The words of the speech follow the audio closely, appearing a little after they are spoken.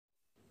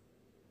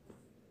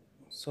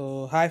So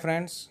hi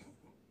friends,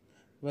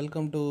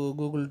 welcome to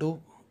Google two.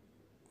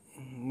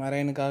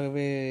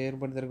 மரைனுக்காகவே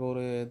ஏற்படுத்தியிருக்க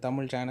ஒரு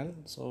Tamil channel.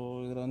 So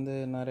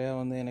இதில் நிறையா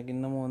எனக்கு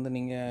இன்னமும்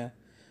நீங்கள்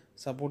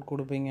சப்போர்ட்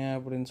கொடுப்பீங்க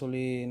அப்படின்னு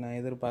சொல்லி நான்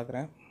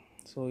எதிர்பார்க்குறேன்.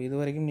 ஸோ இது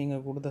வரைக்கும்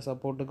நீங்கள் கொடுத்த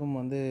சப்போர்ட்டுக்கும்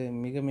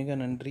மிக மிக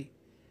நன்றி.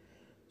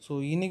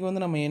 ஸோ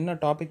இன்றைக்கி நம்ம என்ன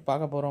டாபிக்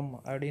பார்க்க போகிறோம்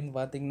அப்படின்னு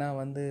பார்த்திங்கன்னா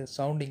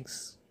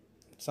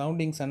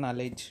சவுண்டிங்ஸ் அண்ட்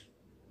அலேஜ்.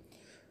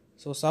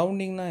 ஸோ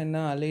சவுண்டிங்னா என்ன,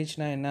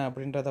 அலேஜ்னா என்ன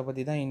அப்படின்றத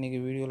பற்றி தான் இன்றைக்கி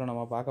வீடியோவில்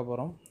நம்ம பார்க்க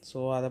போகிறோம். ஸோ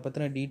அதை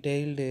பற்றின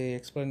டீட்டெயில்டு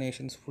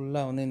எக்ஸ்ப்ளனேஷன்ஸ்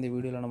ஃபுல்லாக இந்த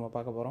வீடியோவில் நம்ம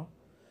பார்க்க போகிறோம்.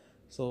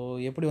 ஸோ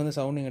எப்படி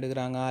சவுண்டிங்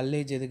எடுக்கிறாங்க,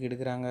 அலேஜ் எதுக்கு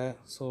எடுக்கிறாங்க,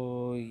 ஸோ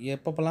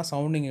எப்பப்பெல்லாம்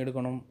சவுண்டிங்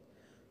எடுக்கணும்,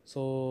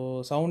 ஸோ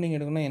சவுண்டிங்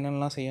எடுக்கணும்னா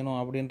என்னென்னலாம் செய்யணும்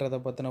அப்படின்றத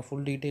பற்றின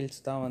ஃபுல்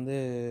டீட்டெயில்ஸ் தான்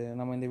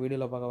நம்ம இந்த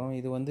வீடியோவில் பார்க்க போகிறோம்.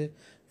 இது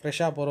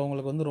ஃப்ரெஷ்ஷாக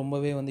போகிறவங்களுக்கு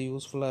ரொம்பவே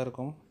யூஸ்ஃபுல்லாக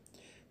இருக்கும்.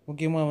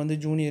 முக்கியமாக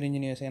ஜூனியர்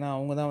இன்ஜினியர்ஸ், ஏன்னா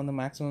அவங்க தான்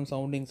மேக்ஸிமம்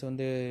சவுண்டிங்ஸ்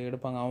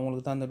எடுப்பாங்க.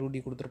 அவங்களுக்கு தான் அந்த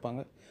டியூட்டி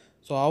கொடுத்துருப்பாங்க.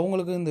 ஸோ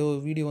அவங்களுக்கு இந்த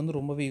வீடியோ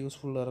ரொம்பவே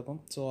யூஸ்ஃபுல்லாக இருக்கும்.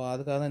 ஸோ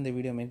அதுக்காக தான் இந்த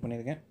வீடியோ மேக்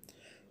பண்ணியிருக்கேன்.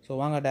 ஸோ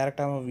வாங்க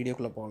டேரெக்டாக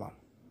வீடியோக்குள்ளே போகலாம்.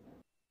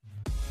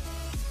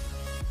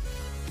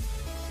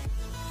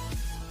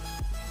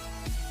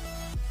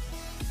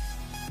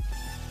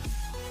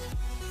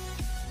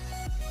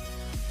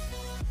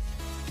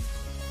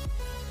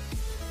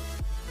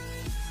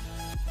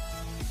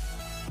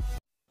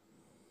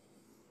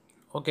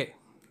 ஓகே,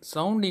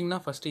 சவுண்டிங்னா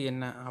ஃபஸ்ட்டு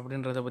என்ன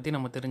அப்படின்றத பற்றி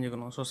நம்ம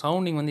தெரிஞ்சுக்கணும். ஸோ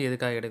சவுண்டிங்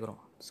எதுக்காக எடுக்கிறோம்?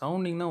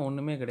 சவுண்டிங்னா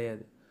ஒன்றுமே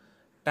கிடையாது.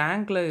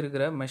 டேங்க்கில்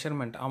இருக்கிற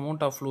மெஷர்மெண்ட்,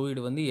 அமௌண்ட் ஆஃப் ஃப்ளூயிட்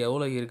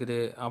எவ்வளோ இருக்குது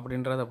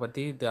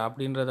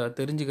அப்படின்றத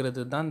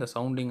தெரிஞ்சுக்கிறது தான் இந்த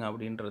சவுண்டிங்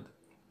அப்படின்றது.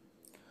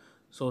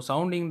 ஸோ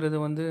சவுண்டிங்கிறது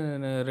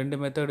 2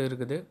 மெத்தட்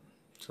இருக்குது.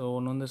 ஸோ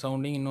ஒன்று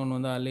சவுண்டிங்,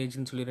 இன்னொன்று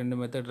அலேஜ்னு சொல்லி 2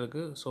 மெத்தட்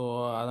இருக்குது. ஸோ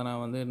அதை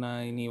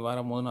நான் இனி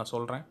வரும்போது நான்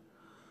சொல்கிறேன்.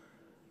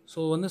 ஸோ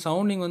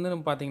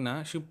சவுண்டிங் பார்த்திங்கன்னா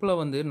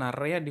ஷிப்பில்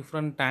நிறையா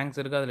டிஃப்ரெண்ட் டேங்க்ஸ்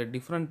இருக்குது. அதில்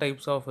டிஃப்ரெண்ட்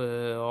டைப்ஸ் ஆஃப்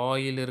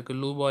ஆயில் இருக்குது.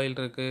 லூப் ஆயில்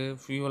இருக்குது,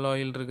 ஃபியூவல்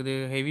ஆயில் இருக்குது,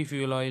 heavy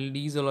fuel oil,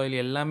 diesel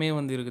oil எல்லாமே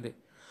இருக்குது.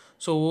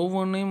 ஸோ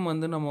ஒவ்வொன்றையும்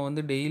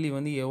நம்ம டெய்லி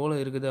எவ்வளோ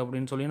இருக்குது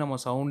அப்படின்னு சொல்லி நம்ம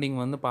சவுண்டிங்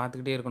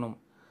பார்த்துக்கிட்டே இருக்கணும்.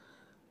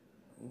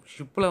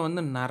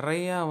 ஷிப்பில்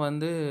நிறையா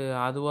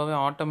அதுவாகவே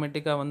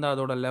ஆட்டோமேட்டிக்காக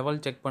அதோட லெவல்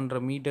செக்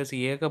பண்ணுற மீட்டர்ஸ்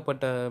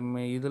ஏகப்பட்ட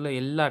இதில்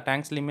எல்லா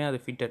டேங்க்ஸ்லேயுமே அது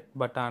ஃபிட்டட்.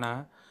 பட்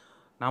ஆனால்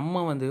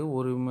நம்ம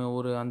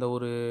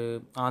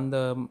அந்த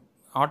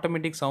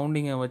ஆட்டோமேட்டிக்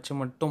சவுண்டிங்கை வச்சு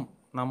மட்டும்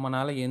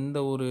நம்மளால்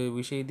எந்த ஒரு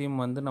விஷயத்தையும்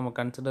நம்ம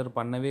கன்சிடர்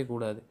பண்ணவே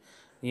கூடாது.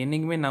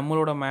 என்றைக்குமே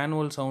நம்மளோட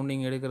மேனுவல்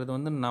சவுண்டிங்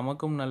எடுக்கிறது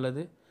நமக்கும்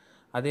நல்லது.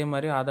 அதே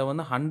மாதிரி அதை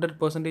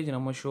 100%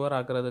 நம்ம ஷுவர்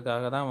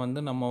ஆக்கிறதுக்காக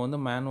தான் நம்ம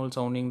மேனுவல்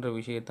சவுண்டிங்கிற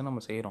விஷயத்தை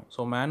நம்ம செய்கிறோம்.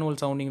 ஸோ மேனுவல்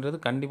சவுண்டிங்கிறது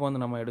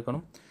கண்டிப்பாக நம்ம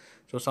எடுக்கணும்.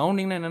 ஸோ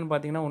சவுண்டிங்னா என்னென்னு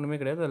பார்த்தீங்கன்னா ஒன்றுமே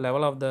கிடையாது.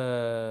 லெவல் ஆஃப் த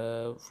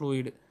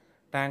ஃப்ளூயிடு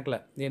டேங்க்கில்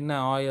என்ன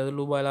அது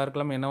லூப் ஆயிலாக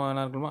இருக்கலாம், என்ன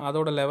வேணா இருக்கலாம்,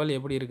 அதோட லெவல்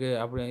எப்படி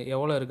இருக்குது,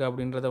 எவ்வளோ இருக்குது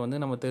அப்படின்றத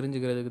நம்ம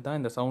தெரிஞ்சுக்கிறதுக்கு தான்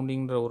இந்த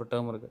சவுண்டிங்கிற ஒரு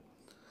டேர்ம் இருக்குது.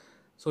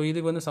 ஸோ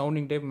இதுக்கு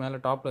சவுண்டிங் டேப் மேலே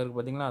டாப்பில் இருக்குது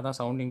பார்த்திங்களா, அதான்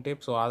சவுண்டிங்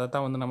டேப். ஸோ அதை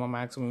தான் நம்ம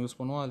மேக்ஸிமம் யூஸ்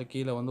பண்ணுவோம். அது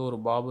கீழே ஒரு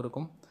பாப்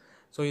இருக்கும்.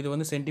 ஸோ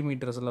இது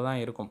சென்டிமீட்டர்ஸில் தான்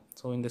இருக்கும்.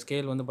 ஸோ இந்த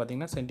ஸ்கேல்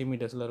பார்த்திங்கன்னா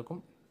சென்டிமீட்டர்ஸில்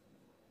இருக்கும்.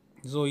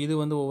 ஸோ இது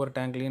ஒவ்வொரு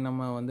டேங்க்லேயும்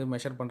நம்ம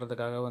மெஷர்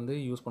பண்ணுறதுக்காக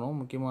யூஸ் பண்ணுவோம்.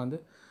 முக்கியமாக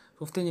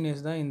 5th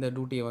இன்ஜினியர்ஸ் தான் இந்த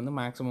டியூட்டியை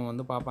மேக்ஸிமம்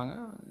பார்ப்பாங்க.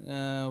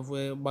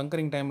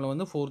 பங்கரிங்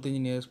டைமில் 4th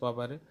இன்ஜினியர்ஸ்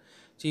பார்ப்பார்.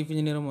 சீஃப்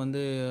இன்ஜினியரும்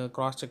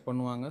க்ராஸ் செக்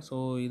பண்ணுவாங்க.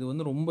 ஸோ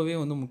இது ரொம்பவே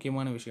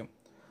முக்கியமான விஷயம்.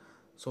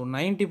 So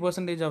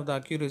 90% of the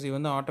accuracy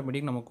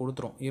automatic நம்ம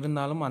கொடுத்துரும்.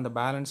 இருந்தாலும் அந்த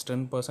பேலன்ஸ்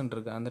 10%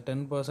 இருக்குது. அந்த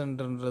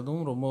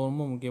 10%ன்றதும் ரொம்ப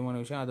ரொம்ப முக்கியமான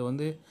விஷயம்.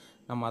 அது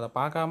நம்ம அதை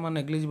பார்க்காம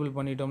நெக்லிஜிபிள்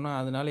பண்ணிட்டோம்னா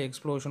அதனால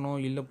எக்ஸ்ப்ளோஷனோ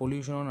இல்லை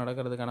பொல்யூஷனோ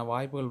நடக்கிறதுக்கான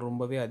வாய்ப்புகள்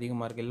ரொம்பவே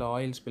அதிகமாக இருக்குது. இல்லை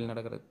ஆயில் ஸ்பில்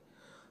நடக்கிறது.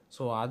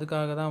 ஸோ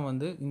அதுக்காக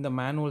தான் இந்த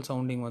மேனுவல்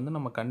சவுண்டிங்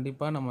நம்ம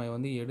கண்டிப்பாக நம்ம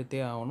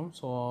எடுத்தே ஆகணும்.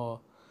 ஸோ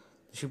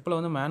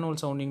ஷிப்பில்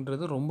மேனுவல்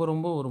சவுண்டிங்கிறது ரொம்ப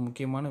ரொம்ப ஒரு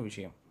முக்கியமான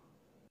விஷயம்.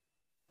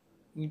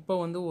 இப்போ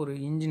ஒரு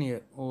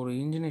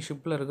இன்ஜினியர்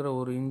ஷிப்பில் இருக்கிற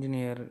ஒரு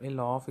இன்ஜினியர்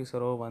இல்லை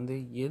ஆஃபீஸரோ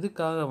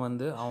எதுக்காக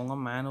அவங்க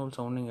மேனுவல்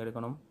சவுண்டிங்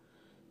எடுக்கணும்,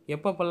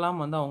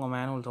 எப்பப்பெல்லாம் அவங்க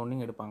மேனுவல்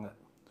சவுண்டிங் எடுப்பாங்க.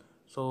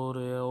 ஸோ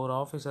ஒரு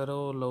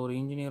ஆஃபீஸரோ இல்லை ஒரு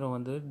இன்ஜினியரோ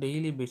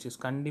டெய்லி பேசிஸ்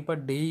கண்டிப்பாக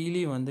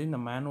டெய்லி இந்த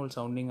மேனுவல்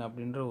சவுண்டிங்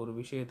அப்படின்ற ஒரு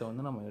விஷயத்தை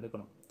நம்ம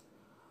எடுக்கணும்.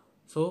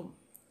 So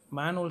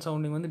manual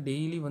sounding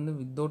daily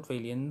without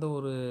fail, எந்த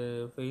ஒரு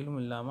ஃபெயிலும்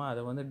இல்லாமல்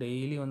அதை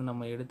டெய்லி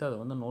நம்ம எடுத்து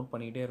அதை நோட்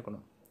பண்ணிக்கிட்டே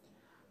இருக்கணும்.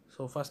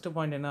 ஸோ ஃபஸ்ட்டு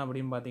பாயிண்ட் என்ன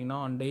அப்படின்னு பார்த்தீங்கன்னா,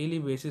 on daily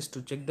basis to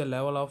check the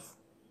level of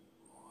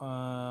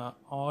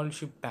all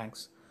ship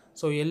tanks.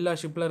 So எல்லா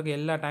ஷிப்பில் இருக்க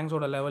எல்லா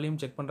டேங்க்ஸோட லெவலையும்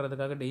செக்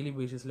பண்ணுறதுக்காக டெய்லி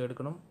பேசிஸில்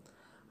எடுக்கணும்.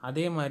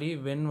 அதே மாதிரி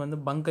வென்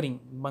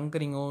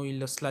பங்கரிங்கோ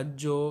இல்லை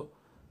ஸ்லட்ஜோ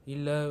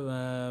இல்லை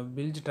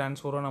பில்ஜ்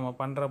ட்ரான்ஸ்ஃபரோ நம்ம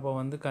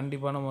பண்ணுறப்போ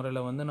கண்டிப்பான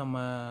முறையில்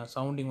நம்ம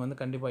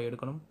சவுண்டிங் கண்டிப்பாக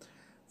எடுக்கணும்.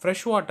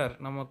 ஃப்ரெஷ் வாட்டர்,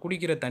 நம்ம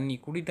குடிக்கிற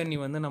குடி தண்ணி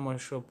நம்ம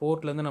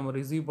போர்ட்லேருந்து நம்ம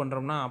ரிசீவ்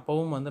பண்ணுறோம்னா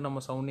அப்போவும் நம்ம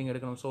சவுண்டிங்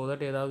எடுக்கணும். ஸோ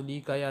தட் ஏதாவது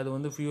லீக் ஆகி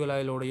அது ஃபியூல்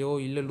ஆயிலோடையோ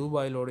இல்லை லூப்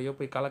ஆயிலோடையோ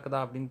போய் கலக்குதா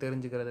அப்படின்னு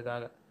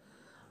தெரிஞ்சுக்கிறதுக்காக.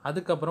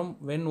 அதுக்கப்புறம்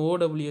when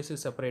OWS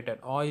is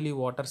separated, oily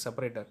water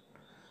separator.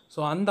 So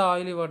அந்த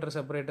ஆயிலி வாட்டர்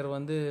செப்பரேட்டர்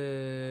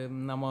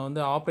நம்ம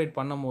ஆப்ரேட்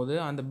பண்ணும் போது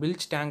அந்த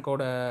பில்ஜ்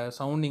டேங்கோட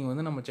சவுண்டிங்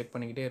நம்ம செக்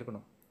பண்ணிக்கிட்டே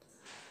இருக்கணும்.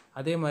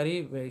 அதே மாதிரி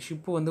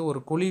ஷிப்பு வந்து ஒரு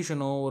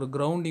கொலிஷனோ ஒரு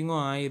கிரவுண்டிங்கோ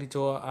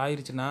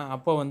ஆயிடுச்சுன்னா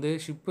அப்போ வந்து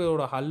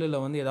ஷிப்போட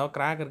ஹல்லில் வந்து ஏதாவது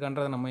கிராக்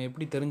இருக்கான்றதை நம்ம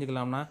எப்படி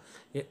தெரிஞ்சுக்கலாம்னா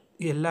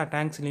எல்லா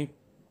டேங்க்ஸ்லேயும்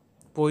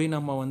போய்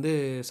நம்ம வந்து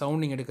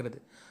சவுண்டிங் எடுக்கிறது.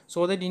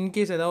 ஸோ தட்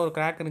இன்கேஸ் ஏதாவது ஒரு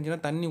கிராக்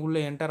இருந்துச்சுன்னா தண்ணி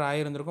உள்ளே என்டர்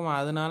ஆகிருந்திருக்கும்,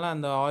 அதனால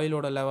அந்த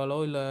ஆயிலோட லெவலோ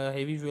இல்லை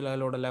ஹெவி ஃபியூல்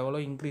ஆயிலோட லெவலோ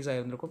இன்க்ரீஸ்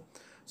ஆகிருந்திருக்கும்.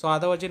 ஸோ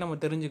அதை வச்சு நம்ம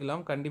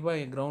தெரிஞ்சுக்கலாம்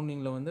கண்டிப்பாக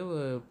கிரவுண்டிங்கில் வந்து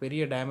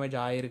பெரிய டேமேஜ்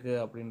ஆகிருக்கு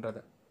அப்படின்றத.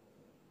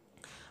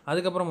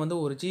 அதுக்கப்புறம் வந்து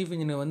ஒரு சீஃப்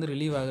இன்ஜினியர் வந்து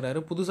ரிலீவ் ஆகுறாரு,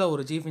 புதுசாக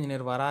ஒரு சீஃப்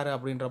இன்ஜினியர் வராரு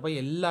அப்படின்றப்ப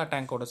எல்லா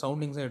டேங்கோட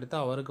சவுண்டிங்ஸும் எடுத்து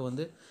அவருக்கு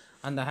வந்து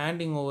அந்த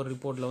ஹேண்டிங் ஓவர்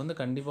ரிப்போர்ட்டில் வந்து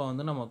கண்டிப்பாக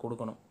வந்து நம்ம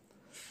கொடுக்கணும்.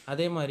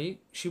 அதே மாதிரி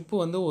ஷிப்பு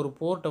வந்து ஒரு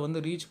போர்ட்டை வந்து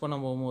ரீச் பண்ண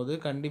போகும்போது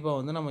கண்டிப்பாக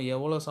வந்து நம்ம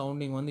எவ்வளோ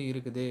சவுண்டிங் வந்து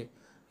இருக்குது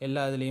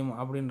எல்லா இதுலேயும்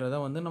அப்படின்றத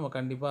வந்து நம்ம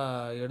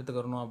கண்டிப்பாக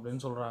எடுத்துக்கிறணும்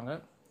அப்படின்னு சொல்கிறாங்க.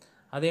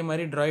 அதே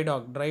மாதிரி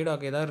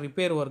ட்ரைடாக் ஏதாவது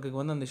ரிப்பேர்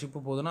ஒர்க்குக்கு வந்து அந்த ஷிப்பு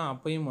போகுதுன்னா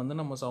அப்பையும் வந்து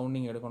நம்ம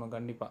சவுண்டிங் எடுக்கணும்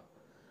கண்டிப்பாக.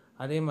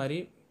 அதே மாதிரி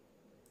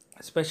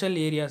ஸ்பெஷல்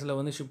ஏரியாஸில்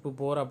வந்து ஷிப்பு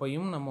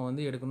போகிறப்பையும் நம்ம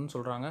வந்து எடுக்கணும்னு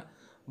சொல்கிறாங்க.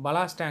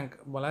 பலாஸ்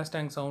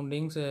டேங்க்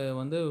சவுண்டிங்ஸ்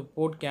வந்து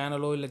போர்ட்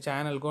கேனலோ இல்லை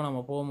சேனலுக்கோ நம்ம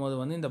போகும்போது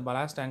வந்து இந்த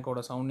பலாஸ்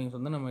டேங்கோட சவுண்டிங்ஸ்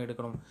வந்து நம்ம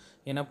எடுக்கணும்.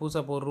 ஏன்னா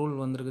புதுசாக இப்போ ஒரு ரூல்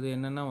வந்திருக்குது,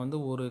 என்னென்னா வந்து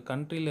ஒரு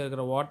கண்ட்ரியில்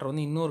இருக்கிற வாட்டர்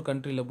வந்து இன்னொரு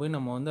கண்ட்ரியில் போய்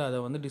நம்ம வந்து அதை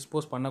வந்து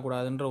டிஸ்போஸ்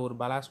பண்ணக்கூடாதுன்ற ஒரு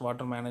பலாஸ்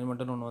வாட்டர்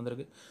மேனேஜ்மெண்ட்டுன்னு ஒன்று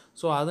வந்திருக்கு.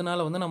 ஸோ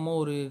அதனால் வந்து நம்ம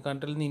ஒரு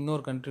கண்ட்ரிலேருந்து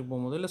இன்னொரு கண்ட்ரி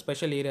போகும்போது இல்லை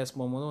ஸ்பெஷல் ஏரியாஸ்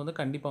போகும்போது வந்து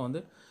கண்டிப்பாக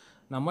வந்து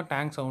நம்ம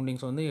டேங்க்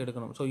சவுண்டிங்ஸ் வந்து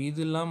எடுக்கணும். ஸோ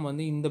இதெல்லாம்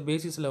வந்து இந்த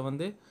பேசிஸில்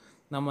வந்து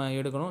நம்ம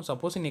எடுக்கணும்.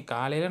 சப்போஸ் இன்றைக்கி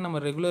காலையில் நம்ம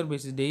ரெகுலர்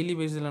பேசிஸ் டெய்லி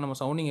பேசிஸில் நம்ம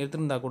சவுண்டிங்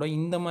எடுத்துருந்தா கூட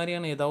இந்த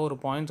மாதிரியான ஏதாவது ஒரு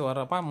பாயிண்ட்ஸ்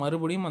வர்றப்ப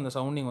மறுபடியும் அந்த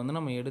சவுண்டிங் வந்து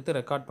நம்ம எடுத்து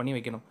ரெக்கார்ட் பண்ணி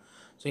வைக்கணும்.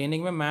 ஸோ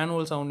என்றைக்குமே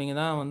மேனுவல் சவுண்டிங்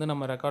தான் வந்து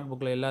நம்ம ரெக்கார்ட்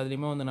புக்கில்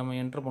எல்லாத்துலேயுமே வந்து நம்ம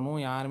என்ட்ரு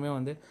பண்ணுவோம். யாருமே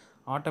வந்து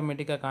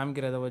ஆட்டோமேட்டிக்காக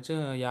காமிக்கிறத வச்சு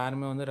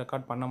யாருமே வந்து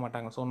ரெக்கார்ட் பண்ண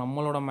மாட்டாங்க. ஸோ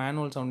நம்மளோட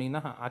மேனுவல் சவுண்டிங்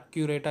தான்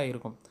அக்யூரேட்டாக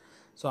இருக்கும்.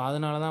 ஸோ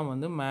அதனால தான்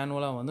வந்து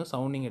மேனுவலாக வந்து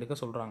சவுண்டிங் எடுக்க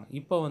சொல்கிறாங்க.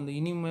 இப்போ வந்து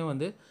இனிமேல்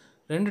வந்து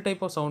 2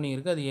 டைப் ஆஃப் சவுண்டிங்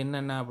இருக்குது, அது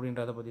என்னென்ன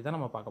அப்படின்றத பற்றி தான்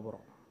நம்ம பார்க்க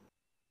போகிறோம்.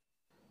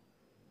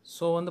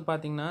 ஸோ வந்து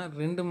பார்த்திங்கன்னா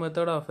 2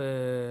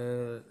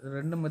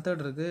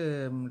 மெத்தட் இருக்குது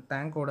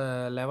டேங்க்கோட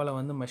லெவலை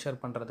வந்து மெஷர்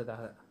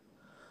பண்ணுறதுக்காக.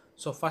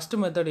 ஸோ ஃபஸ்ட்டு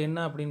மெத்தட் என்ன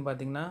அப்படின்னு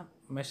பார்த்திங்கன்னா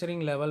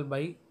measuring level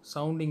by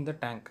sounding the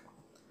tank.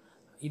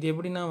 இது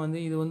எப்படின்னா வந்து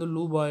இது வந்து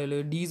லூப் ஆயிலு,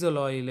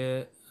 டீசல் ஆயிலு,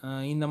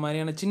 இந்த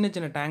மாதிரியான சின்ன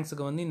சின்ன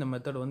டேங்க்ஸுக்கு வந்து இந்த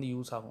மெத்தட் வந்து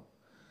யூஸ் ஆகும்.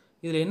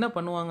 இதில் என்ன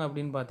பண்ணுவாங்க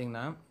அப்படின்னு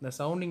பார்த்தீங்கன்னா இந்த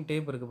சவுண்டிங்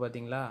டேப் இருக்குது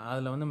பார்த்தீங்களா,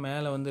 அதில் வந்து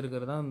மேலே வந்து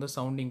இருக்கிறது தான் வந்து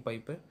சவுண்டிங்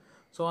பைப்பு.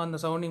 ஸோ அந்த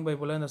சவுண்டிங்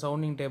பைப்பில் இந்த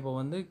சவுண்டிங் டேப்பை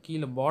வந்து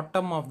கீழே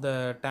பாட்டம் ஆஃப் த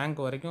டேங்க்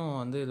வரைக்கும்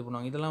வந்து இது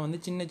பண்ணுவாங்க. இதெல்லாம் வந்து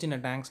சின்ன சின்ன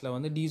டேங்க்ஸில்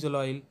வந்து டீசல்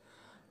ஆயில்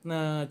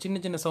சின்ன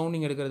சின்ன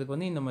சவுண்டிங் எடுக்கிறதுக்கு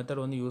வந்து இந்த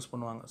மெத்தட் வந்து யூஸ்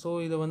பண்ணுவாங்க. ஸோ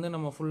இதை வந்து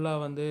நம்ம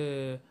ஃபுல்லாக வந்து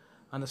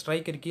அந்த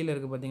ஸ்ட்ரைக்கர் கீழே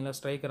இருக்குது பார்த்தீங்களா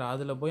ஸ்ட்ரைக்கர்,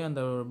 அதில் போய்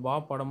அந்த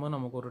பாப் படும்போது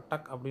நமக்கு ஒரு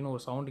டக் அப்படின்னு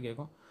ஒரு சவுண்டு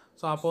கேட்கும்.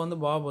 ஸோ அப்போ வந்து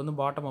பாப் வந்து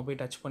பாட்டமாக போய்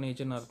டச்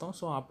பண்ணிச்சுன்னு அர்த்தம்.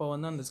 ஸோ அப்போ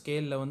வந்து அந்த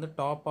ஸ்கேலில் வந்து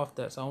top of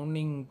the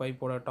sounding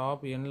பைப்போட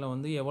top எண்ணில்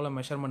வந்து எவ்வளோ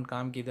மெஷர்மெண்ட்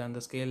காமிக்கிது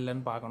அந்த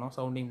ஸ்கேல்லன்னு பார்க்கணும்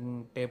சவுண்டிங்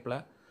டேப்பில்.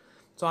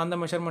 ஸோ அந்த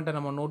மெஷர்மெண்ட்டை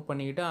நம்ம நோட்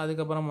பண்ணிக்கிட்டு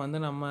அதுக்கப்புறம் வந்து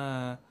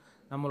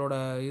நம்மளோட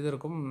இது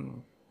இருக்கும்,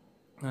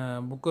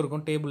 புக்கு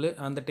இருக்கும், டேபிள்.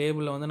 அந்த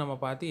டேபிளில் வந்து நம்ம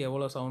பார்த்து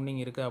எவ்வளோ சவுண்டிங்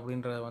இருக்குது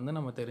அப்படின்றத வந்து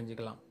நம்ம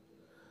தெரிஞ்சுக்கலாம்.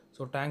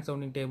 ஸோ டேங்க்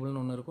சவுண்டிங்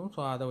டேபிள்னு ஒன்று இருக்கும். ஸோ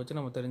அதை வச்சு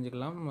நம்ம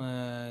தெரிஞ்சுக்கலாம்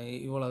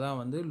இவ்வளோ தான்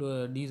வந்து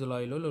டீசல்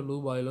ஆயிலோ இல்லை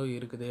லூப் ஆயிலோ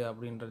இருக்குது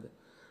அப்படின்றது.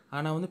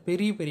 ஆனால் வந்து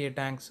பெரிய பெரிய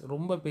டேங்க்ஸ்,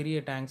 ரொம்ப பெரிய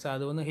டேங்க்ஸ்,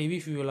 அது வந்து ஹெவி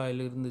ஃபியூல்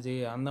ஆயில் இருந்துச்சு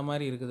அந்த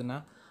மாதிரி இருக்குதுன்னா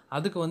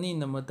அதுக்கு வந்து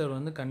இந்த மெத்தட்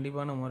வந்து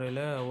கண்டிப்பான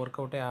முறையில்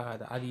ஒர்க் அவுட்டே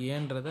ஆகாது. அது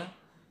ஏன்றதை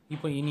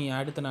இப்போ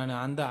அடுத்து நான்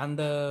அந்த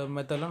அந்த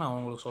மெத்தடில் நான்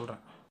உங்களுக்கு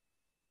சொல்கிறேன்.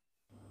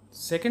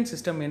 செகண்ட்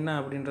சிஸ்டம் என்ன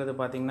அப்படின்றது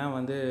பார்த்திங்கன்னா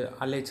வந்து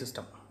அல்லேஜ்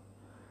சிஸ்டம்.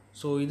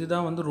 ஸோ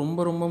இதுதான் வந்து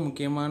ரொம்ப ரொம்ப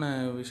முக்கியமான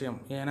விஷயம்.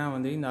 ஏன்னா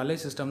வந்து இந்த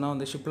அல்லேஜ் சிஸ்டம் தான்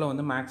வந்து ஷிப்பில்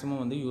வந்து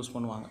மேக்ஸிமம் வந்து யூஸ்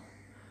பண்ணுவாங்க.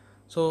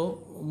 ஸோ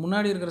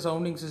முன்னாடி இருக்கிற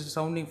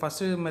சவுண்டிங்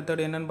ஃபஸ்ட்டு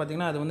மெத்தட் என்னென்னு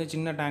பார்த்தீங்கன்னா அது வந்து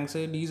சின்ன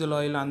டேங்க்ஸு, டீசல்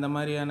ஆயில், அந்த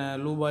மாதிரியான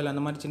லூப் ஆயில்,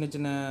 அந்த மாதிரி சின்ன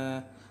சின்ன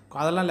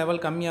அதெல்லாம்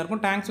லெவல் கம்மியாக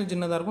இருக்கும், டேங்க்ஸும்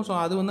சின்னதாக இருக்கும். ஸோ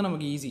அது வந்து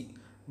நமக்கு ஈஸி.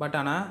 பட்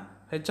ஆனால்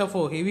ஹெச்எஃப்ஓ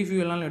ஹெவி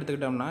ஃபியூவல்னு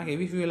எடுத்துக்கிட்டோம்னா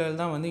ஹெவி ஃபியூவல்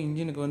தான் வந்து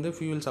இன்ஜினுக்கு வந்து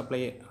ஃபியூவல்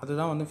சப்ளையே,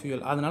 அதுதான் வந்து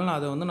ஃபியூவல். அதனால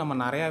அதை வந்து நம்ம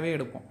நிறையாவே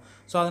எடுப்போம்.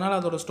 ஸோ அதனால்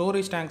அதோட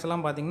ஸ்டோரேஜ் டேங்க்ஸ்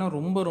எல்லாம் பார்த்திங்கன்னா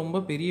ரொம்ப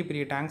ரொம்ப பெரிய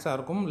பெரிய டேங்க்ஸாக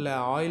இருக்கும். இல்லை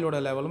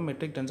ஆயிலோட லெவலும்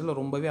மெட்ரிக் டன்ஸில்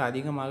ரொம்பவே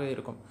அதிகமாக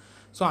இருக்கும்.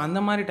 ஸோ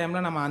அந்த மாதிரி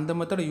டைமில் நம்ம அந்த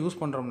மெத்தடை யூஸ்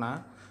பண்ணுறோம்னா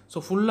ஸோ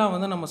ஃபுல்லாக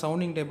வந்து நம்ம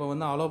சவுண்டிங் டேப்பை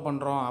வந்து அலோவ்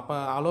பண்ணுறோம். அப்போ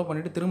அலோவ்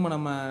பண்ணிவிட்டு திரும்ப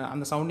நம்ம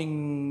அந்த சவுண்டிங்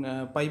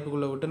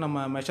பைப்புக்குள்ளே விட்டு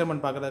நம்ம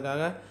மெஷர்மெண்ட்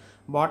பார்க்குறதுக்காக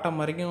பாட்டம்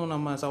வரைக்கும்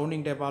நம்ம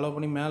சவுண்டிங் டேப் அலோவ்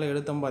பண்ணி மேலே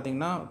எடுத்தோம்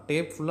பார்த்திங்கன்னா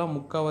டேப் ஃபுல்லாக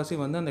முக்கால்வாசி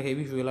வந்து அந்த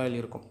ஹெவி ஃபியூல் ஆயில்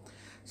இருக்கும்.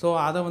 ஸோ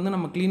அதை வந்து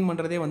நம்ம க்ளீன்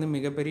பண்ணுறதே வந்து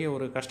மிகப்பெரிய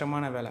ஒரு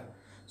கஷ்டமான வேலை.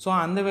 ஸோ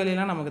அந்த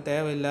வேலையெல்லாம் நமக்கு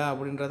தேவையில்லை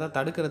அப்படின்றத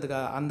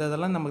தடுக்கிறதுக்காக, அந்த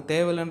இதெல்லாம் நமக்கு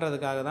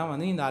தேவையில்லைன்றதுக்காக தான்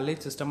வந்து இந்த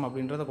அல்லேஜ் சிஸ்டம்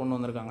அப்படின்றத கொண்டு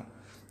வந்திருக்காங்க.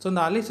 ஸோ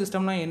இந்த அல்லேஜ்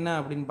சிஸ்டம்னா என்ன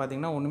அப்படின்னு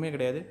பார்த்திங்கன்னா ஒன்றுமே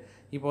கிடையாது.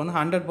 இப்போ வந்து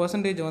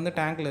 100% வந்து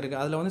டேங்க்கில் இருக்குது,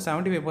 அதில் வந்து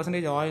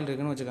 75% ஆயில்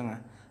இருக்குதுன்னு வச்சுக்கோங்க.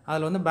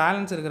 அதில் வந்து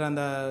பேலன்ஸ் இருக்கிற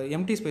அந்த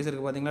எம்டி ஸ்பேஸ்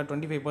இருக்குது பார்த்திங்களா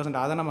 25%,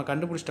 அதை நம்ம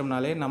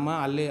கண்டுபிடிச்சிட்டோம்னாலே நம்ம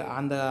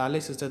அந்த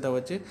அல்லேஜ் சிஸ்டத்தை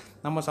வச்சு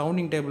நம்ம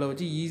சவுண்டிங் டேபிளை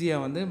வச்சு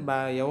ஈஸியாக வந்து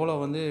எவ்வளோ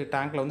வந்து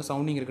டேங்க்கில் வந்து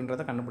சவுண்டிங்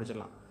இருக்குன்றதை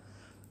கண்டுபிடிச்சிடலாம்.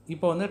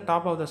 இப்போ வந்து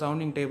top of the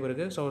sounding tape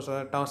இருக்குது. ஸோ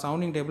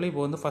சவுண்டிங் டேபிள்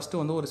இப்போ வந்து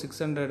ஃபஸ்ட்டு வந்து ஒரு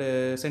 600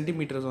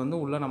 சென்டிமீட்டர்ஸ் வந்து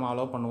உள்ளே நம்ம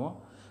அலோவ் பண்ணுவோம்.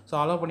 ஸோ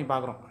அலோவ் பண்ணி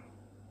பார்க்குறோம்.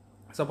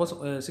 சப்போஸ்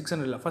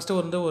 600 இல்லை, ஃபஸ்ட்டு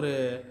வந்து ஒரு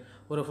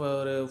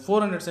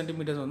 400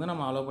 சென்டிமீட்டர்ஸ் வந்து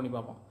நம்ம அலோவ் பண்ணி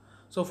பார்ப்போம்.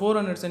 ஸோ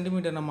 400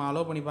 சென்டிமீட்டர் நம்ம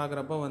அலோவ் பண்ணி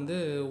பார்க்குறப்ப வந்து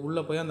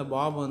உள்ளே போய் அந்த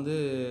பாப் வந்து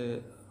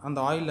அந்த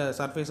ஆயிலில்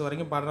சர்ஃபேஸ்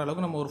வரைக்கும் படுற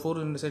அளவுக்கு நம்ம ஒரு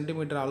 400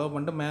 சென்டிமீட்டர் அலோவ்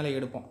பண்ணிட்டு மேலே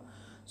எடுப்போம்.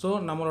 ஸோ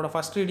நம்மளோட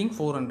ஃபஸ்ட் ரீடிங்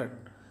 400.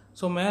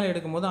 ஸோ மேலே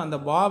எடுக்கும்போது அந்த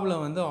பாபில்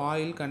வந்து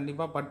ஆயில்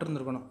கண்டிப்பாக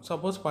பட்டிருந்துருக்கணும்.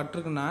 சப்போஸ்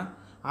பட்டிருக்குன்னா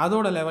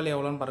அதோட லெவல்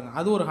எவ்வளோன்னு பாருங்கள்.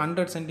 அது ஒரு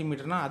 100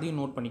 சென்டிமீட்டர்னால் அதையும்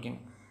நோட் பண்ணிக்கோங்க.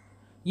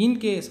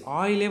 இன்கேஸ்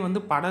ஆயிலே வந்து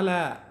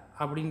படலை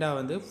அப்படின்டா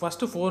வந்து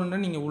ஃபஸ்ட்டு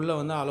 400 நீங்கள் உள்ளே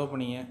வந்து அலோவ்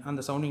பண்ணிங்க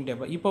அந்த சவுண்டிங்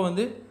டேப்பை. இப்போ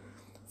வந்து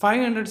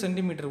 500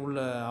 சென்டிமீட்டர்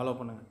உள்ளே அலோவ்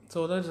பண்ணுங்கள். ஸோ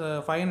அதாவது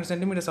 500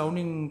 சென்டிமீட்டர்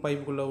சவுண்டிங்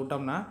பைப்புக்குள்ளே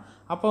விட்டோம்னா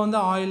அப்போ வந்து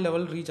ஆயில்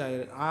லெவல் ரீச்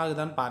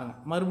ஆகுதான்னு பாருங்கள்.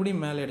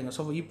 மறுபடியும் மேலே எடுங்க.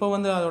 ஸோ இப்போ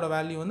வந்து அதோட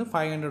வேல்யூ வந்து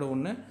 500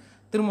 ஒன்று.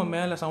 திரும்ப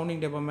மேலே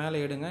சவுண்டிங் டேப்பை மேலே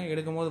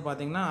எடுக்கும்போது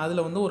பார்த்தீங்கன்னா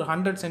அதில் வந்து ஒரு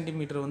 100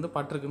 சென்டிமீட்டர் வந்து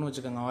பட்டிருக்குன்னு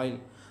வச்சுக்கோங்க ஆயில்.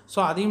 ஸோ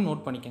அதையும்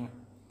நோட் பண்ணிக்கோங்க.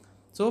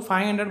 ஸோ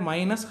 500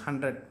 மைனஸ்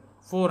 100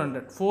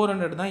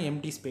 400 தான்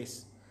empty space.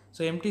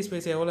 So empty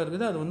space எவ்வளோ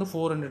இருக்குது? அது வந்து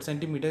 400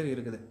 சென்டிமீட்டர்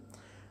இருக்குது.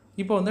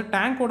 இப்போ வந்து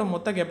டேங்கோட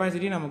மொத்த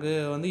கெப்பாசிட்டி நமக்கு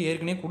வந்து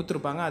ஏற்கனவே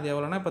கொடுத்துருப்பாங்க. அது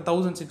எவ்வளோனா இப்போ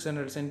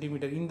 1600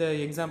 சென்டிமீட்டர் இந்த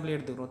எக்ஸாம்பிளே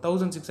எடுத்துக்கிறோம்.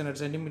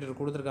 1600 சென்டிமீட்டர்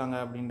கொடுத்துருக்காங்க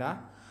அப்படின்டா.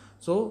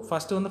 ஸோ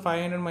ஃபஸ்ட்டு வந்து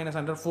 500 மைனஸ்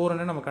 100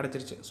 400 நமக்கு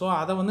கிடச்சிருச்சு. ஸோ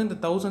அதை வந்து இந்த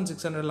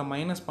 1600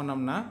 மைனஸ்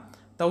பண்ணோம்னா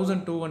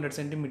 1200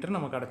 சென்டிமீட்டர்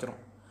நமக்கு கிடச்சிரும்.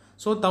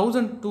 ஸோ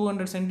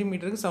 1200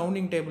 சென்டிமீட்டருக்கு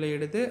சவுண்டிங் டேபிளை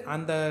எடுத்து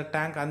அந்த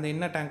டேங்க், அந்த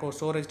என்ன டேங்கோ,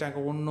 ஸ்டோரேஜ்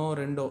டேங்கோ 1ஓ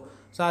 2ஓ,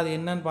 ஸோ அது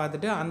என்னன்னு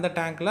பார்த்துட்டு அந்த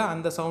டேங்க்கில்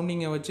அந்த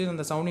சவுண்டிங்கை வச்சு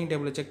அந்த சவுண்டிங்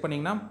டேபிளை செக்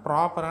பண்ணிங்கன்னா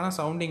ப்ராப்பரான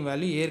சவுண்டிங்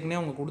வேல்யூ ஏற்கனவே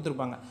அவங்க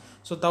கொடுத்துருப்பாங்க.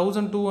 ஸோ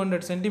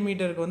 1200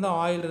 சென்டிமீட்டருக்கு வந்து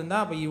ஆயில்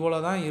இருந்தால் அப்போ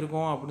இவ்வளோ தான்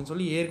இருக்கும் அப்படின்னு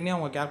சொல்லி ஏற்கனவே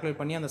அவங்க கேல்குலேட்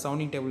பண்ணி அந்த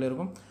சவுண்டிங் டேபிள்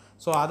இருக்கும்.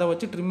 ஸோ அதை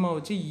வச்சு ட்ரிம்மை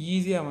வச்சு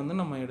ஈஸியாக வந்து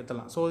நம்ம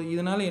எடுத்துடலாம். ஸோ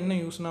இதனால் என்ன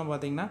யூஸ்னால்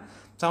பார்த்தீங்கன்னா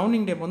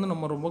சவுண்டிங் டேப் வந்து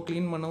நம்ம ரொம்ப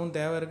க்ளீன் பண்ணவும்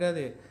தேவை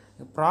இருக்காது.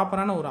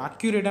 ப்ராப்பரான ஒரு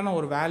அக்யூரேட்டான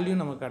ஒரு வேல்யூ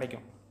நமக்கு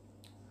கிடைக்கும்.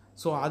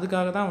 ஸோ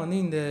அதுக்காக தான் வந்து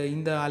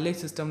இந்த அல்லேஜ்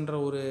சிஸ்டம்ன்ற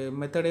ஒரு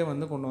மெத்தடே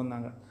வந்து கொண்டு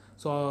வந்தாங்க.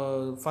 ஸோ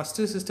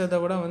ஃபஸ்ட்டு சிஸ்டத்தை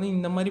விட வந்து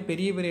இந்த மாதிரி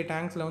பெரிய பெரிய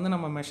டேங்க்ஸில் வந்து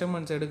நம்ம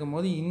மெஷர்மெண்ட்ஸ்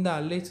எடுக்கும்போது இந்த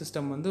அல்லேஜ்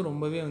சிஸ்டம் வந்து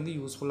ரொம்பவே வந்து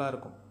யூஸ்ஃபுல்லாக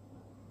இருக்கும்.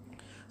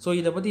 ஸோ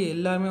இதை பற்றி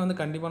எல்லாருமே வந்து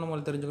கண்டிப்பாக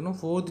நம்மளுக்கு தெரிஞ்சுக்கணும்.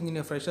 4th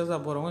இன்ஜினியர் ஃப்ரெஷர்ஸாக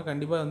போகிறவங்க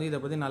கண்டிப்பாக வந்து இதை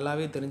பற்றி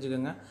நல்லாவே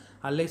தெரிஞ்சுக்கோங்க.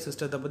 அல்லேஜ்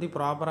சிஸ்டத்தை பற்றி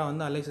ப்ராப்பராக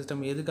வந்து அல்லேஜ்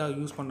சிஸ்டம் எதுக்காக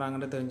யூஸ்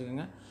பண்ணுறாங்கன்னு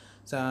தெரிஞ்சுக்கோங்க.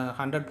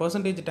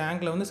 100%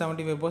 டேங்க்கில் வந்து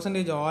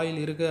 75%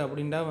 ஆயில் இருக்குது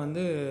அப்படின்டா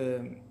வந்து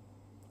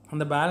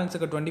அந்த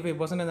பேலன்ஸுக்கு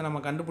 25% நம்ம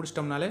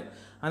கண்டுபிடிச்சிட்டோம்னாலே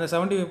அந்த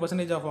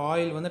 75% ஆஃப்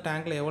ஆயில் வந்து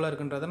டேங்க்கில் எவ்வளோ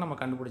இருக்குன்றதை நம்ம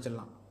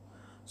கண்டுபிடிச்சிடலாம்.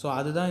 ஸோ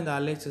அதுதான் இந்த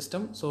அல்லேஜ்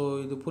சிஸ்டம். ஸோ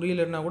இது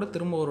புரியலைன்னா கூட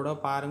திரும்ப ஒரு தடவை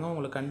பாருங்கள்,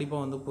 உங்களுக்கு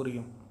கண்டிப்பாக வந்து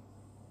புரியும்.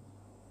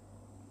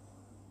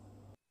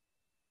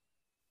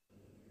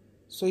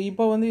 ஸோ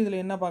இப்போ வந்து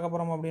இதில் என்ன பார்க்க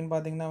போகிறோம் அப்படின்னு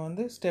பார்த்தீங்கன்னா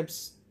வந்து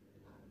ஸ்டெப்ஸ்.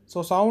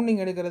 ஸோ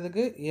சவுண்டிங்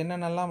எடுக்கிறதுக்கு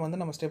என்னென்னலாம் வந்து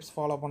நம்ம ஸ்டெப்ஸ்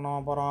ஃபாலோ பண்ண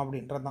போகிறோம்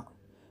அப்படின்றது தான்.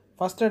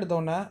 ஃபஸ்ட்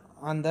எடுத்தோன்னே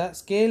அந்த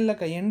ஸ்கேலில்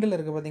எண்டில்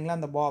இருக்குது பார்த்திங்களா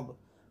அந்த பாப்,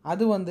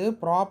 அது வந்து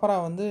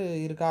ப்ராப்பராக வந்து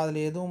இருக்கா, அதில்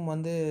எதுவும்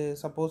வந்து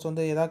சப்போஸ்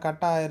வந்து எதாவது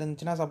கட்டாக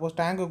இருந்துச்சுன்னா சப்போஸ்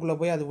டேங்குக்குள்ளே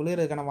போய் அது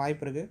விழுகிறதுக்கான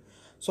வாய்ப்பு இருக்குது.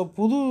 ஸோ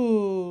புது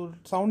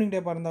சவுண்டிங்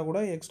டேப்பாக இருந்தால் கூட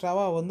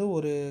எக்ஸ்ட்ராவாக வந்து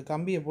ஒரு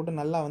கம்பியை போட்டு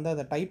நல்லா வந்து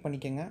அதை டைட்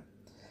பண்ணிக்கோங்க.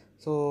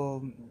 ஸோ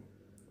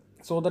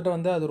ஸோ தட்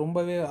வந்து அது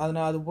ரொம்பவே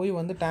அது போய்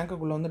வந்து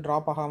டேங்குக்குள்ளே வந்து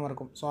ட்ராப் ஆகாமல்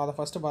இருக்கும். ஸோ அதை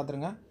ஃபஸ்ட்டு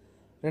பார்த்துருங்க.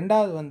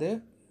 ரெண்டாவது வந்து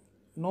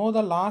know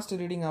the last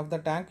reading of the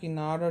tank in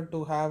order to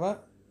have a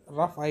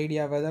rough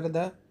idea whether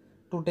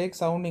to take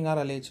sounding or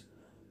allege.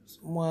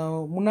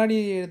 முன்னாடி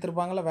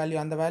எடுத்திருப்பாங்கள வேல்யூ,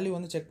 அந்த வேல்யூ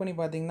வந்து செக் பண்ணி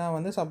பார்த்தீங்கன்னா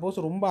வந்து சப்போஸ்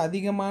ரொம்ப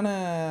அதிகமான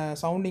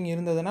சவுண்டிங்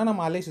இருந்ததுன்னா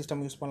நம்ம அலே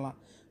சிஸ்டம் யூஸ் பண்ணலாம்.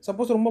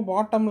 சப்போஸ் ரொம்ப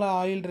பாட்டமில்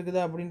ஆயில் இருக்குது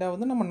அப்படின்ட்டா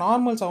வந்து நம்ம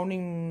நார்மல்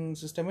சவுண்டிங்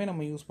சிஸ்டமே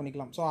நம்ம யூஸ்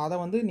பண்ணிக்கலாம். ஸோ அதை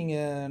வந்து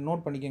நீங்கள்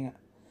நோட் பண்ணிக்கோங்க.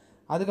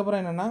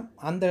 அதுக்கப்புறம் என்னென்னா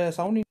அந்த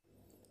சவுண்டிங்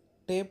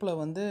டேப்பில்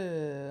வந்து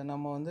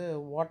நம்ம வந்து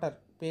வாட்டர்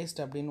பேஸ்ட்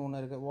அப்படின்னு ஒன்று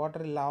இருக்குது,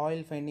 வாட்டர் இல்லை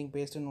ஆயில் ஃபைண்டிங்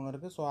பேஸ்ட்டுன்னு ஒன்று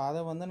இருக்குது. ஸோ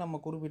அதை வந்து நம்ம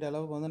குறிப்பிட்ட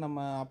அளவுக்கு வந்து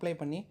நம்ம அப்ளை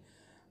பண்ணி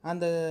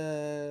அந்த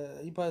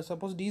இப்போ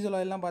சப்போஸ் டீசல்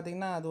ஆயிலெலாம்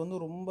பார்த்திங்கன்னா அது வந்து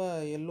ரொம்ப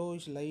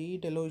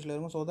லைட் எல்லோயிஷில்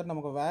இருக்கும். ஸோ தட்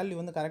நமக்கு வேல்யூ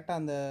வந்து கரெக்டாக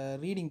அந்த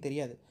ரீடிங்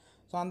தெரியாது.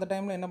 ஸோ அந்த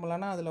டைமில் என்ன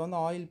பண்ணலான்னா அதில் வந்து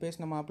ஆயில்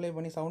பேஸ்ட் நம்ம அப்ளை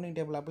பண்ணி சவுண்டிங்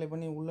டேபிள் அப்ளை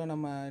பண்ணி உள்ளே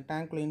நம்ம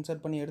டேங்க்கில்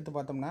இன்சர்ட் பண்ணி எடுத்து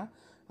பார்த்தோம்னா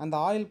அந்த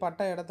ஆயில்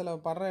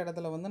படுற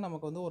இடத்துல வந்து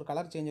நமக்கு வந்து ஒரு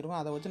கலர் சேஞ்ச்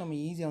இருக்கும். அதை வச்சு நம்ம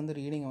ஈஸியாக வந்து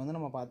ரீடிங்கை வந்து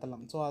நம்ம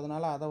பார்த்துடலாம். ஸோ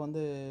அதனால் அதை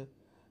வந்து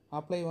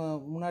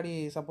முன்னாடி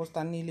சப்போஸ்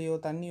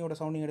தண்ணியோட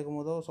சவுண்டிங் எடுக்கும்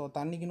போதோ, ஸோ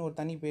தண்ணிக்குன்னு ஒரு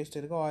தனி பேஸ்ட்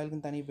இருக்குது,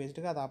 ஆயிலுக்குன்னு தனி பேஸ்ட்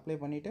இருக்குது, அதை அப்ளை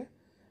பண்ணிவிட்டு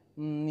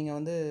நீங்கள்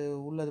வந்து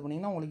உள்ளே இது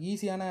பண்ணிங்கன்னா உங்களுக்கு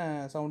ஈஸியான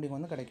சவுண்டிங்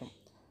வந்து கிடைக்கும்.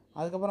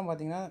 அதுக்கப்புறம்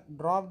பார்த்தீங்கன்னா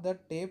drop the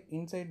tape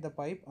inside the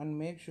pipe and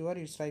make sure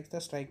it strikes the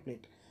strike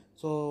plate.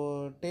 So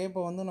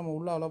டேப்பை வந்து நம்ம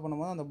உள்ளே அலோவ்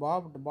பண்ணும்போது அந்த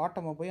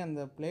பாட்டமை போய்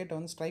அந்த பிளேட்டை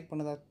வந்து ஸ்ட்ரைக்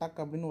பண்ணுதா டக்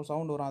அப்படின்னு ஒரு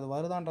சவுண்ட் வரும். அது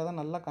வருதான்றதை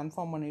நல்லா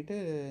கன்ஃபார்ம் பண்ணிவிட்டு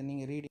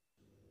நீங்கள் ரீடிங்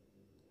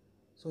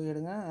ஸோ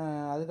எடுங்க.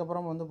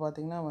 அதுக்கப்புறம் வந்து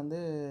பார்த்திங்கன்னா வந்து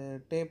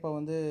டேப்பை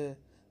வந்து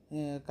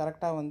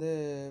கரெக்டாக வந்து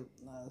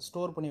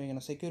ஸ்டோர் பண்ணி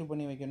வைக்கணும், செக்யூர்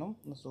பண்ணி வைக்கணும்.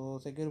 ஸோ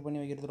செக்யூர் பண்ணி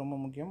வைக்கிறது ரொம்ப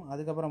முக்கியம்.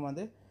 அதுக்கப்புறம்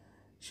வந்து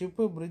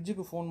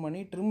பிரிட்ஜுக்கு ஃபோன்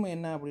பண்ணி ட்ரிம்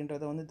என்ன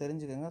அப்படின்றத வந்து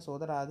தெரிஞ்சுக்கோங்க. ஸோ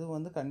தட் அது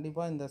வந்து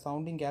கண்டிப்பாக இந்த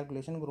சவுண்டிங்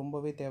கேல்குலேஷனுக்கு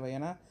ரொம்பவே தேவை.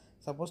 ஏன்னா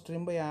சப்போஸ்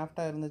ட்ரிம் பை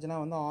ஆஃப்டாக இருந்துச்சுன்னா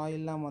வந்து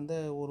ஆயிலெலாம் வந்து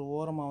ஒரு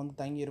ஓரமாக வந்து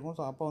தங்கியிருக்கும்.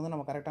 ஸோ அப்போ வந்து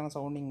நம்ம கரெக்டான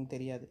சவுண்டிங்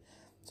தெரியாது.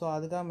 ஸோ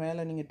அதுக்காக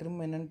மேலே நீங்கள்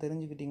ட்ரிம் என்னென்னு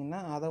தெரிஞ்சுக்கிட்டிங்கன்னா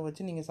அதை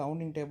வச்சு நீங்கள்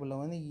சவுண்டிங்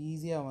டேபிளில் வந்து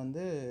ஈஸியாக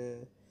வந்து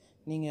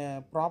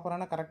நீங்கள்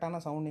ப்ராப்பரான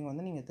கரெக்டான சவுண்டிங்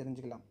வந்து நீங்கள்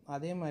தெரிஞ்சுக்கலாம்.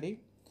 அதே மாதிரி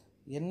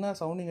என்ன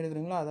சவுண்டிங்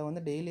எடுக்கிறீங்களோ அதை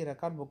வந்து டெய்லி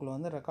ரெக்கார்ட் புக்கில்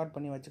வந்து ரெக்கார்ட்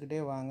பண்ணி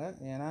வச்சுக்கிட்டே வாங்க.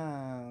 ஏன்னா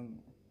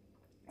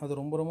அது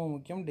ரொம்ப ரொம்ப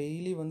முக்கியம்.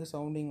 டெய்லி வந்து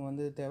சவுண்டிங்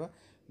வந்து தேவை.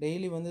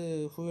 டெய்லி வந்து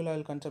ஃபியூல்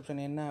ஆயில்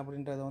கன்சப்ஷன் என்ன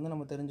அப்படின்றத வந்து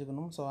நம்ம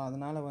தெரிஞ்சுக்கணும். ஸோ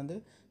அதனால் வந்து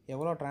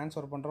எவ்வளோ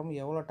ட்ரான்ஸ்ஃபர் பண்ணுறோம்,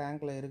 எவ்வளோ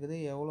டேங்க்கில் இருக்குது,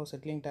 எவ்வளோ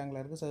செட்டிலிங் டேங்க்கில்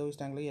இருக்குது, சர்வீஸ்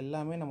டேங்க்கில்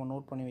எல்லாமே நம்ம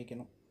நோட் பண்ணி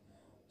வைக்கணும்.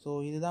 ஸோ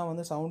இதுதான்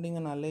வந்து சவுண்டிங்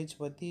அண்ட் அல்லேஜ்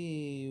பற்றி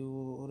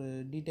ஒரு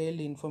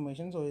டீட்டெயில்டு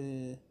இன்ஃபர்மேஷன். ஸோ இது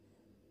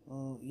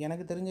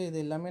எனக்கு தெரிஞ்ச இது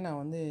எல்லாமே நான்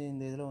வந்து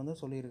இந்த இதில் வந்து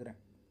சொல்லியிருக்கிறேன்.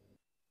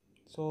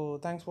 ஸோ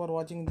தேங்க்ஸ் ஃபார்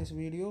வாட்சிங் திஸ்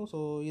வீடியோ. ஸோ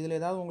இதில்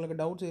ஏதாவது உங்களுக்கு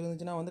டவுட்ஸ்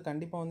இருந்துச்சுன்னா வந்து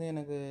கண்டிப்பாக வந்து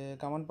எனக்கு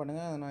கமெண்ட்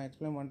பண்ணுங்கள், அதை நான்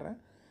எக்ஸ்பிளைன் பண்ணுறேன்.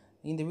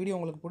 இந்த வீடியோ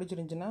உங்களுக்கு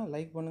பிடிச்சிருந்துச்சின்னா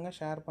லைக் பண்ணுங்கள்,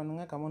 ஷேர்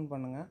பண்ணுங்கள், கமெண்ட்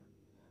பண்ணுங்கள்.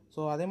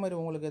 ஸோ அதே மாதிரி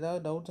உங்களுக்கு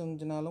ஏதாவது டவுட்ஸ்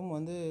இருந்துச்சுனாலும்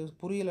வந்து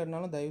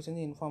புரியலைனாலும் தயவு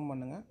செஞ்சு இன்ஃபார்ம்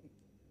பண்ணுங்கள்.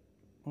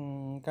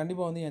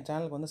 கண்டிப்பாக வந்து என்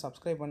சேனலுக்கு வந்து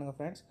சப்ஸ்கிரைப் பண்ணுங்கள்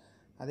ஃப்ரெண்ட்ஸ்.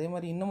 அதே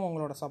மாதிரி இன்னமும்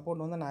உங்களோட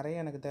சப்போர்ட் வந்து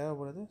நிறைய எனக்கு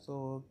தேவைப்படுது. So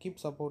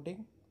keep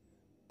supporting.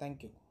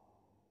 தேங்க்யூ.